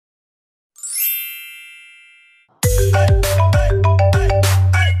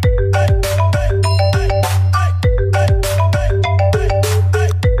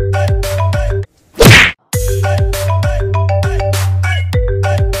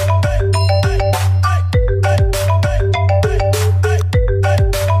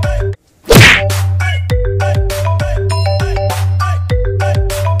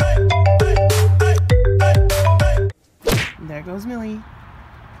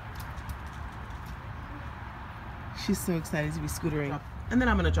She's so excited to be scootering. And then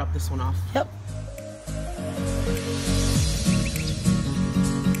I'm gonna drop this one off. Yep.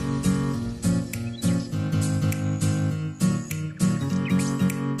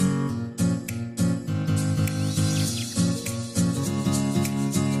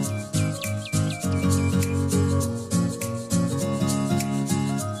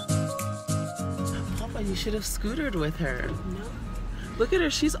 Poppa, you should have scootered with her. No. Look at her,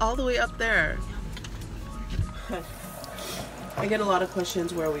 she's all the way up there. I get a lot of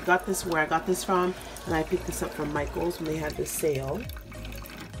questions where I got this from, and I picked this up from Michael's when they had this sale.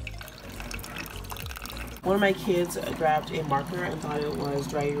 One of my kids grabbed a marker and thought it was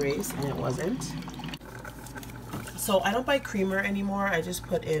dry erase, and it wasn't. So I don't buy creamer anymore. I just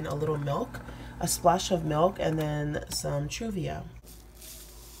put in a little milk, a splash of milk, and then some Truvia.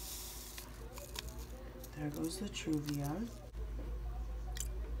 There goes the Truvia.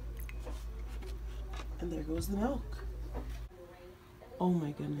 And there goes the milk. Oh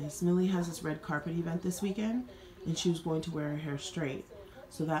my goodness. Mili has this red carpet event this weekend, and she was going to wear her hair straight.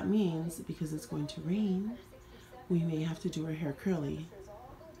 So that means, because it's going to rain, we may have to do her hair curly.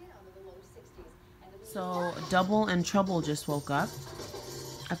 So Double and Trouble just woke up.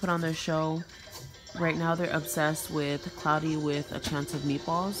 I put on their show. Right now they're obsessed with Cloudy with a Chance of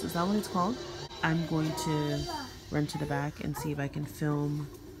Meatballs. Is that what it's called? I'm going to run to the back and see if I can film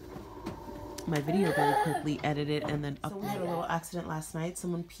my video very quickly, edit it, and then upload. So we had a little accident last night.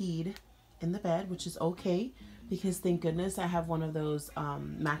 Someone peed in the bed, which is okay, because thank goodness I have one of those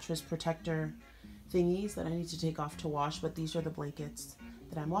mattress protector thingies that I need to take off to wash, but these are the blankets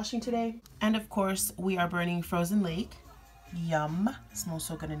that I'm washing today. And of course we are burning Frozen Lake. Yum. It smells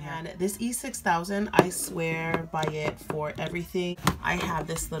so good in here. And this E6000, I swear by it for everything. I have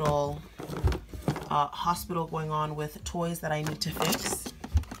this little hospital going on with toys that I need to fix.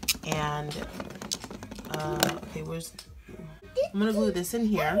 And okay, I'm gonna glue this in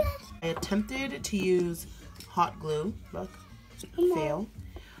here. I attempted to use hot glue. Look, fail.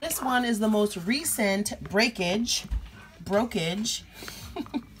 This one is the most recent brokage.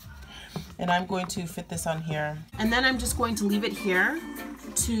 And I'm going to fit this on here. And then I'm just going to leave it here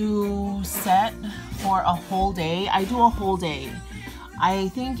to set for a whole day. I do a whole day. I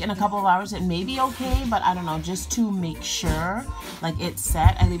think in a couple of hours it may be okay, but I don't know, just to make sure like it's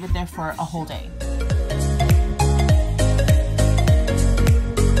set, I leave it there for a whole day.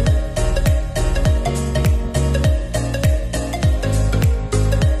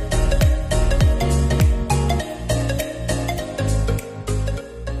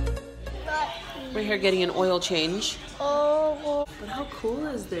 We're here getting an oil change. Oh, but how cool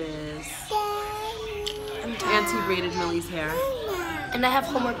is this? Auntie braided Mili's hair. And I have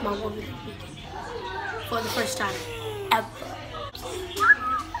homework mom over the weekend. For the first time ever.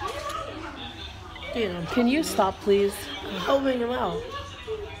 Dude, can you stop, please? I'm helping him out.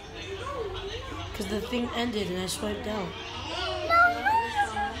 Because the thing ended and I swiped down.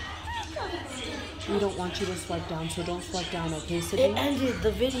 We don't want you to swipe down, so don't swipe down, okay, Sydney? It ended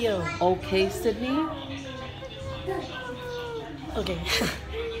the video. Okay, Sydney? Okay.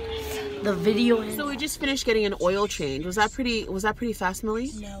 The video ended. So we just finished getting an oil change. Was that pretty fast,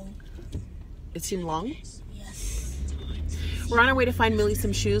 Mili? No. It seemed long? Yes. We're on our way to find Mili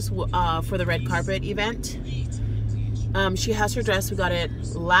some shoes for the red carpet event. She has her dress. We got it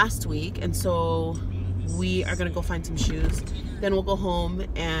last week, and so we are gonna go find some shoes. Then we'll go home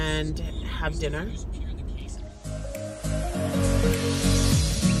and have dinner.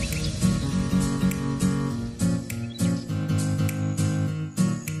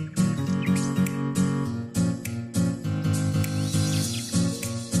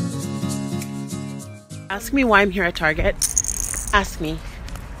 Ask me why I'm here at Target. Ask me.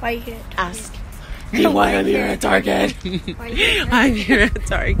 Why are you here at Target? Ask me why I'm here at Target. I'm here at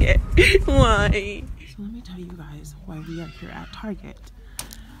Target. Why? So let me tell you guys why we are here at Target.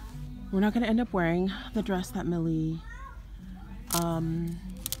 We're not going to end up wearing the dress that Mili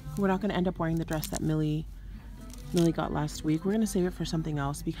got last week. We're going to save it for something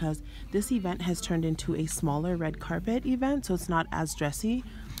else because this event has turned into a smaller red carpet event, so it's not as dressy.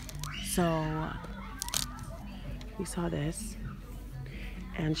 So we saw this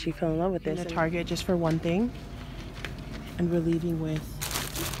and she fell in love with this at Target just for one thing, and we're leaving with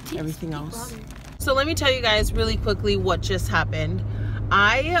everything else. So let me tell you guys really quickly what just happened.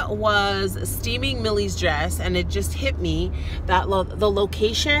 I was steaming Mili's dress and it just hit me that the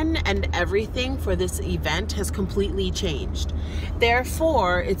location and everything for this event has completely changed.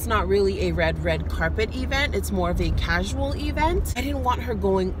 Therefore, it's not really a red carpet event. It's more of a casual event. I didn't want her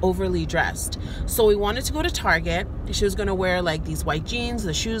going overly dressed. So we wanted to go to Target. She was gonna wear like these white jeans,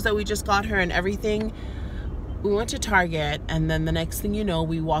 the shoes that we just got her and everything. We went to Target, and then the next thing you know,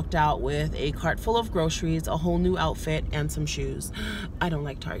 we walked out with a cart full of groceries, a whole new outfit, and some shoes. I don't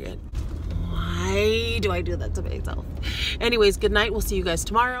like Target. Why do I do that to myself? Anyways, good night. We'll see you guys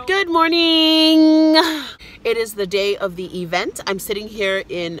tomorrow. Good morning. It is the day of the event. I'm sitting here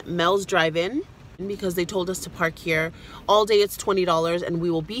in Mel's Drive-In because they told us to park here. All day it's $20 and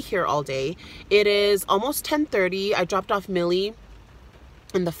we will be here all day. It is almost 10:30. I dropped off Mili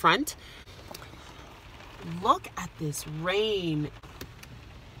in the front. Look at this rain.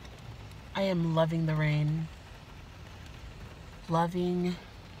 I am loving the rain. Loving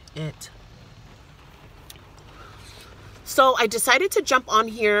it. So I decided to jump on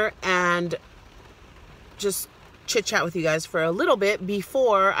here and just chit chat with you guys for a little bit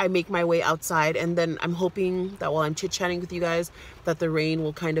before I make my way outside. And then I'm hoping that while I'm chit chatting with you guys that the rain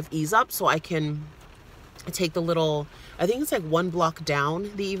will kind of ease up so I can take the little, I think it's like 1 block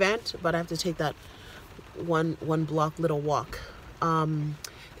down the event, but I have to take that one block little walk.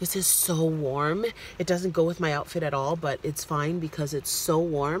 This is so warm. It doesn't go with my outfit at all, but it's fine because it's so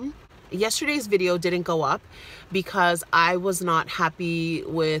warm. Yesterday's video didn't go up because I was not happy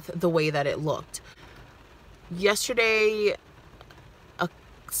with the way that it looked. Yesterday,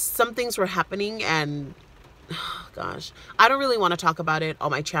 some things were happening and, oh gosh, I don't really want to talk about it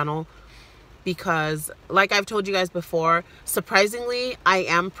on my channel because, like I've told you guys before, surprisingly, I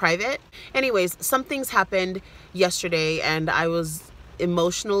am private. Anyways, some things happened yesterday and I was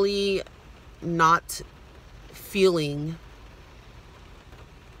emotionally not feeling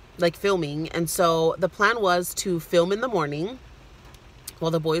like filming, and so the plan was to film in the morning while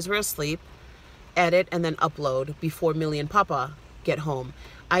the boys were asleep, edit, and then upload before Mili and Poppa get home.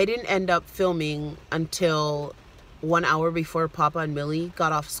 I didn't end up filming until 1 hour before Poppa and Mili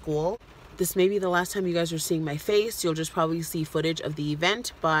got off school. This may be the last time you guys are seeing my face. You'll just probably see footage of the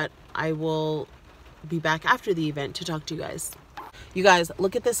event, but I will be back after the event to talk to you guys. You guys,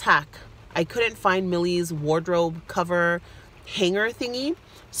 look at this hack. I couldn't find Mili's wardrobe cover hanger thingy.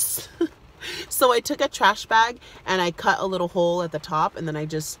 So I took a trash bag and I cut a little hole at the top, and then I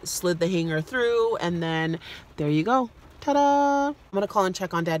just slid the hanger through, and then there you go. Ta-da! I'm gonna call and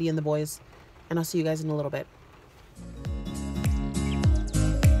check on Daddy and the boys, and I'll see you guys in a little bit.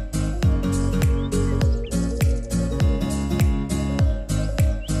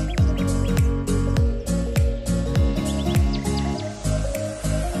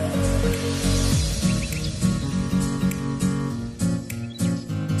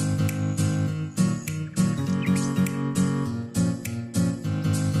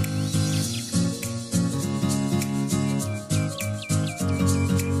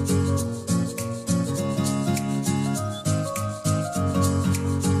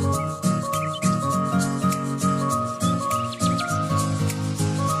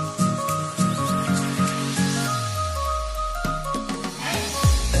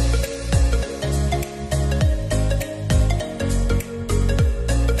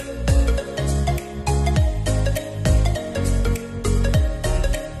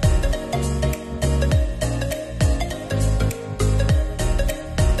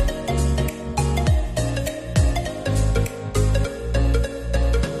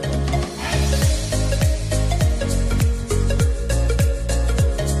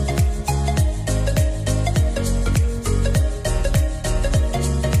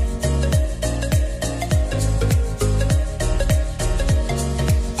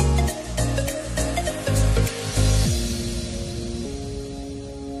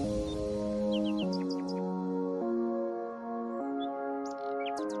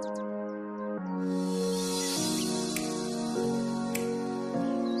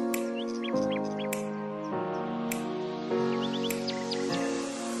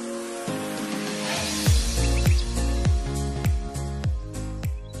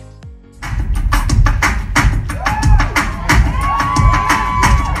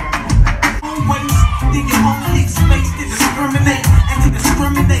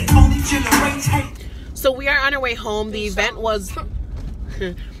 So we are on our way home. The event was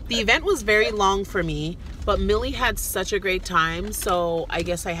very long for me, but Mili had such a great time, so I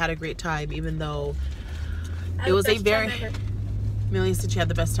guess I had a great time, even though it was a very... Mili said she had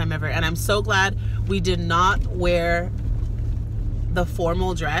the best time ever, and I'm so glad we did not wear the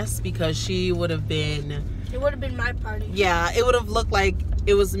formal dress because she would have been... It would have been my party. Yeah, it would have looked like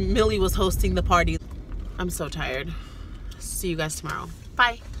it was Mili was hosting the party. I'm so tired. See you guys tomorrow.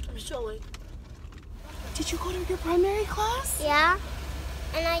 Bye. I'm so late. Did you go to your primary class? Yeah,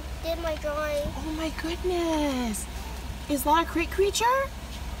 and I did my drawing. Oh my goodness. Is that a crate creature?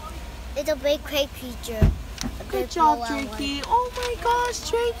 It's a big crate creature. Good job, Drakey. Oh my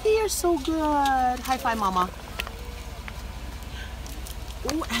gosh, Drakey, you're so good. High five, Mama.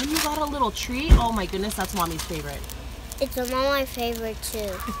 Oh, and you got a little tree. Oh my goodness, that's mommy's favorite. It's one of my favorite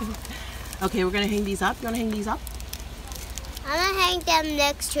too. Okay, we're gonna hang these up. You wanna hang these up? I'm gonna hang them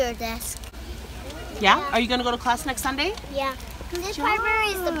next to your desk. Yeah? Are you gonna go to class next Sunday? Yeah. This library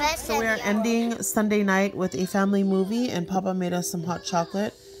is the best. So we are ending Sunday night with a family movie, and Papa made us some hot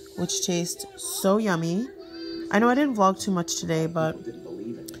chocolate, which tastes so yummy. I know I didn't vlog too much today, but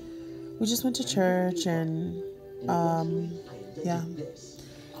we just went to church and yeah.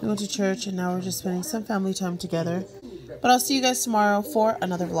 We went to church and now we're just spending some family time together. But I'll see you guys tomorrow for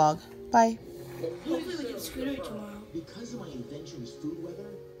another vlog. Bye. Hopefully we can scooter tomorrow. Because of my invention is food weather,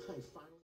 I finally